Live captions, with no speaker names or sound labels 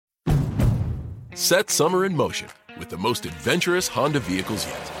Set summer in motion with the most adventurous Honda vehicles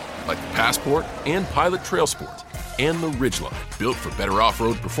yet, like the Passport and Pilot Trail Sport, and the Ridgeline, built for better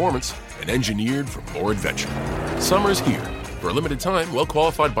off-road performance and engineered for more adventure. Summer's here. For a limited time,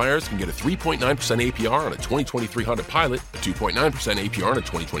 well-qualified buyers can get a 3.9% APR on a 2023 Honda Pilot, a 2.9% APR on a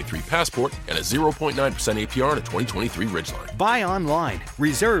 2023 Passport, and a 0.9% APR on a 2023 Ridgeline. Buy online,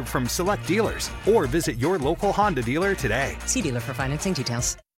 reserve from select dealers, or visit your local Honda dealer today. See dealer for financing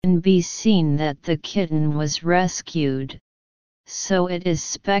details. Can be seen that the kitten was rescued, so it is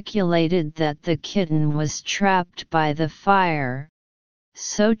speculated that the kitten was trapped by the fire,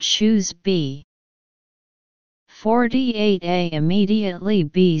 so choose B. 48A. Immediately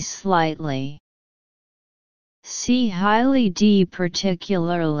B. Slightly. C. Highly. D.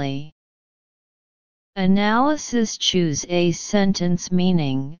 Particularly. Analysis. Choose A. Sentence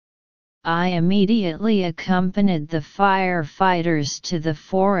meaning: I immediately accompanied the firefighters to the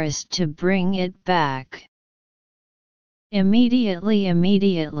forest to bring it back. Immediately.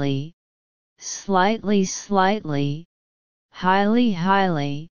 Immediately. Slightly. Slightly. Highly.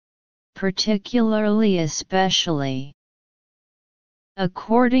 Highly. Particularly. Especially.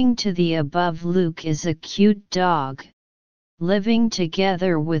 According to the above, Luke is a cute dog, living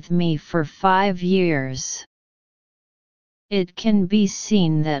together with me for 5 years. It can be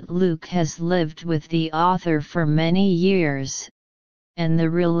seen that Luke has lived with the author for many years, and the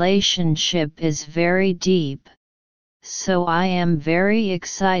relationship is very deep, so I am very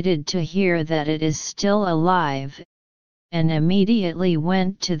excited to hear that it is still alive, and immediately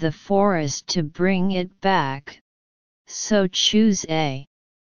went to the forest to bring it back, so choose A.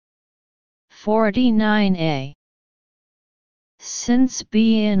 49A. Since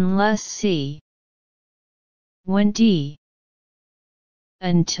B unless C. When D.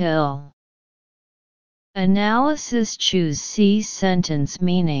 Until. Analysis. Choose C. Sentence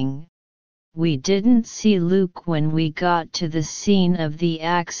meaning: we didn't see Luke when we got to the scene of the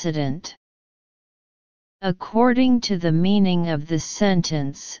accident. According to the meaning of the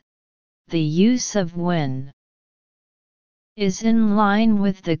sentence, the use of when is in line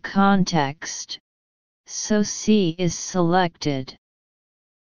with the context, so C is selected.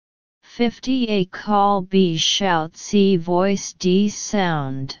 50A. Call B. Shout C. Voice D.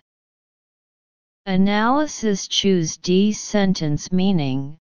 Sound. Analysis. Choose D. Sentence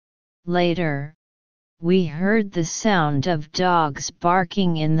meaning: later, we heard the sound of dogs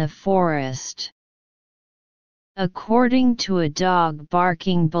barking in the forest. According to a dog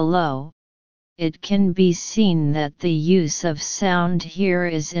barking below, it can be seen that the use of sound here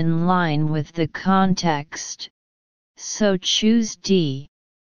is in line with the context, so choose D.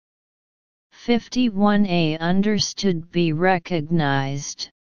 51A. Understood B. Recognized.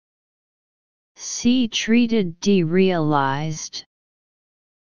 C. Treated D. Realized.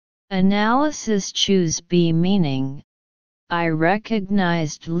 Analysis. Choose B. Meaning: I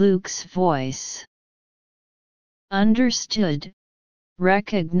recognized Luke's voice. Understood,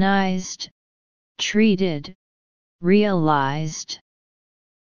 recognized, treated, realized.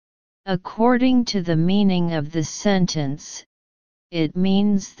 According to the meaning of the sentence, it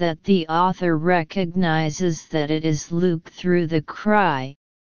means that the author recognizes that it is Luke through the cry,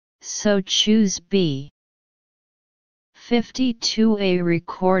 so choose B. 52A.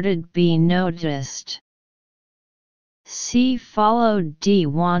 Recorded B. Noticed. C. Followed D.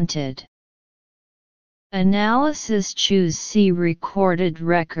 Wanted. Analysis. Choose C. Recorded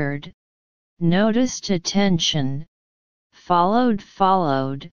record, noticed attention, followed,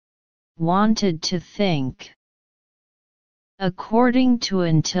 wanted to think. According to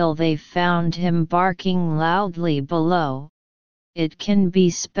until they found him barking loudly below, it can be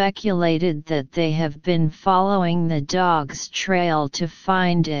speculated that they have been following the dog's trail to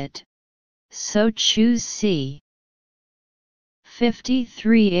find it, so choose C.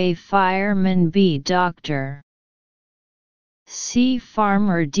 53A. Fireman B. Doctor. C.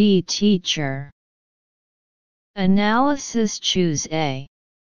 Farmer D. Teacher. Analysis. Choose A.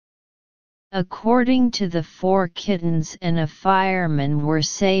 According to the 4 kittens and a fireman were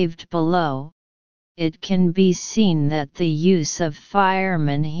saved below, it can be seen that the use of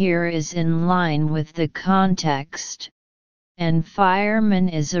fireman here is in line with the context, and fireman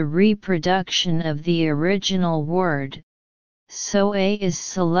is a reproduction of the original word, so A is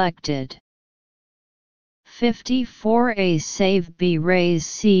selected. 54A. Save B. Raise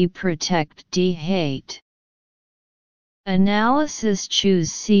C. Protect D. Hate. Analysis.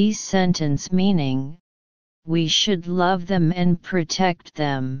 Choose C. Sentence meaning: we should love them and protect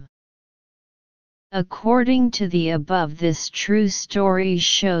them. According to the above, this true story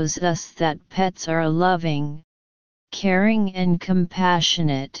shows us that pets are loving, caring and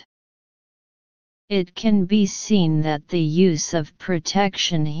compassionate. It can be seen that the use of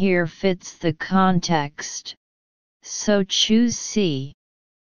protection here fits the context, so choose C.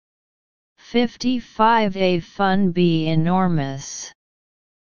 55A. Fun B. Enormous.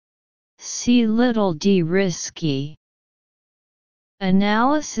 C. Little d. Risky.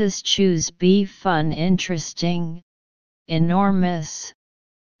 Analysis. Choose B. Fun, interesting, enormous,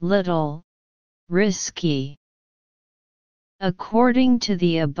 little, risky. According to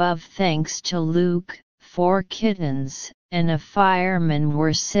the above, thanks to Luke, 4 kittens and a fireman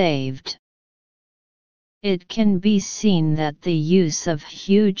were saved. It can be seen that the use of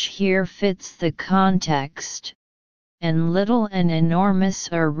huge here fits the context, and little and enormous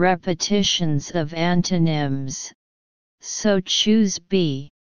are repetitions of antonyms, so choose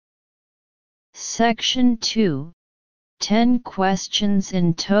B. Section 2, 10 questions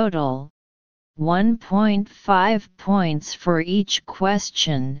in total, 1.5 points for each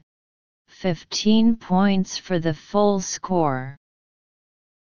question, 15 points for the full score.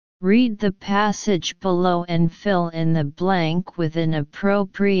 Read the passage below and fill in the blank with an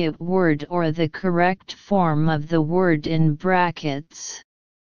appropriate word or the correct form of the word in brackets.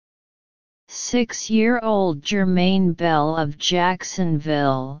 6-year-old Jermaine Bell of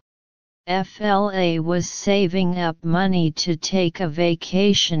Jacksonville, FLA was saving up money to take a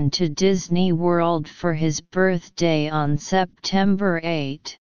vacation to Disney World for his birthday on September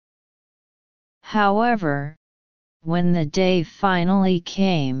 8. However, when the day finally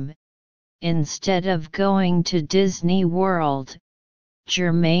came, instead of going to Disney World,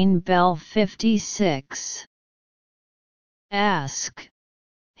 Jermaine Bell, 56, asked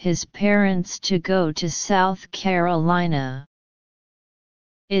his parents to go to South Carolina.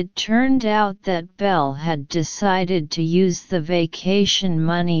 It turned out that Bell had decided to use the vacation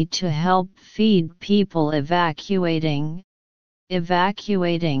money to help feed people evacuating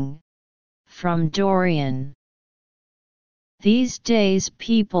from Dorian. These days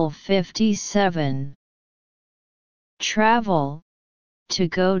people 57 travel to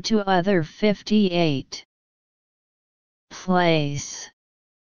go to other 58 place.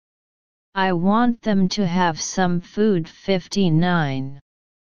 I want them to have some food 59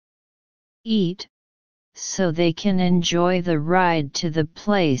 eat, so they can enjoy the ride to the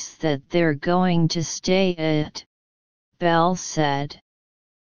place that they're going to stay at, Bell said.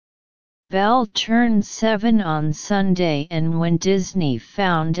 Bell turned 7 on Sunday, and when Disney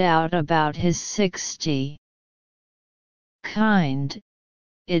found out about his 60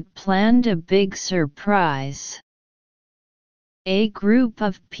 it planned a big surprise. A group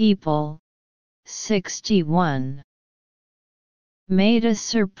of people, 61, made a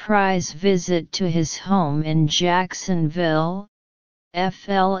surprise visit to his home in Jacksonville.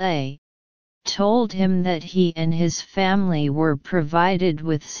 FLA told him that he and his family were provided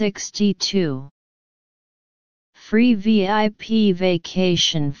with 62 free VIP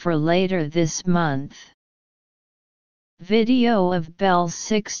vacation for later this month. Video of Bell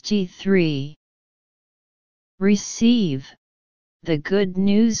 63. Receive. The good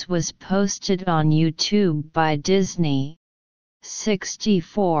news was posted on YouTube by Disney.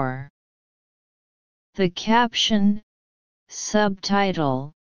 64. The caption,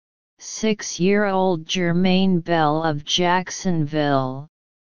 subtitle, 6-year-old Jermaine Bell of Jacksonville,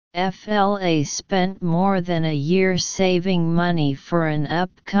 FLA spent more than a year saving money for an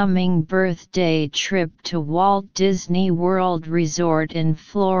upcoming birthday trip to Walt Disney World Resort in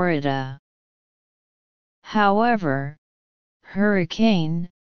Florida. However, Hurricane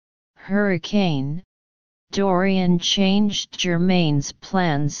Dorian changed Jermaine's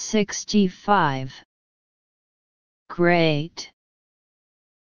plans. 65. Great.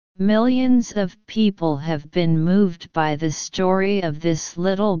 Millions of people have been moved by the story of this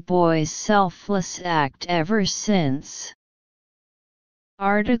little boy's selfless act ever since.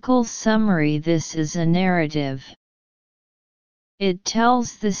 Article summary. This is a narrative. It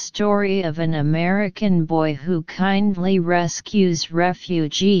tells the story of an American boy who kindly rescues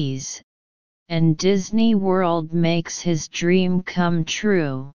refugees, and Disney World makes his dream come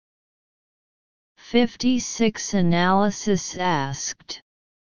true. 56. Analysis asked.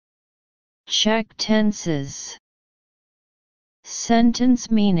 Check tenses.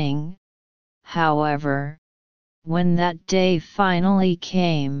 Sentence meaning, however, when that day finally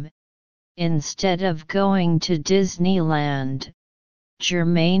came, instead of going to Disneyland,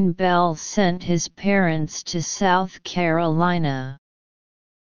 Jermaine Bell sent his parents to South Carolina.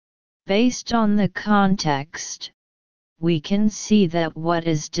 Based on the context, we can see that what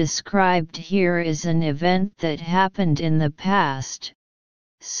is described here is an event that happened in the past,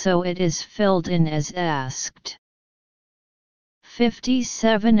 so it is filled in as asked.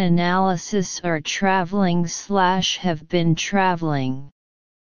 57 Analysis are traveling/have been traveling.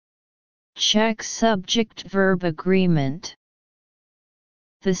 Check subject-verb agreement.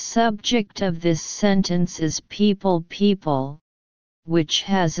 The subject of this sentence is people, which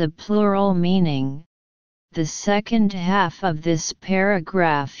has a plural meaning. The second half of this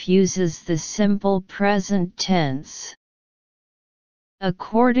paragraph uses the simple present tense.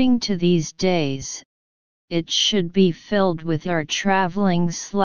 According to these days, it should be filled with are traveling/